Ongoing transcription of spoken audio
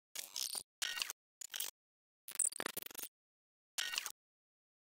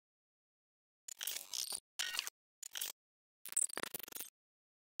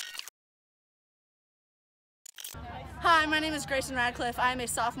Hi, my name is Grayson Radcliffe. I am a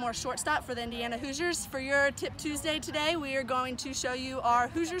sophomore shortstop for the Indiana Hoosiers. For your Tip Tuesday today, we are going to show you our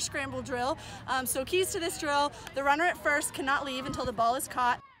Hoosier Scramble Drill. So keys to this drill: the runner at first cannot leave until the ball is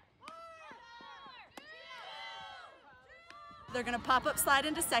caught. They're going to pop up, slide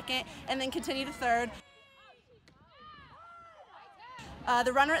into second, and then continue to third.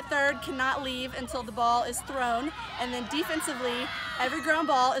 The runner at third cannot leave until the ball is thrown, and then defensively, every ground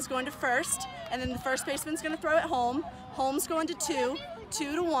ball is going to first, and then the first baseman's going to throw it home. Home's going to 2,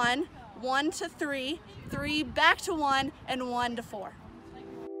 2 to 1, 1 to 3, 3 back to 1, and 1 to 4.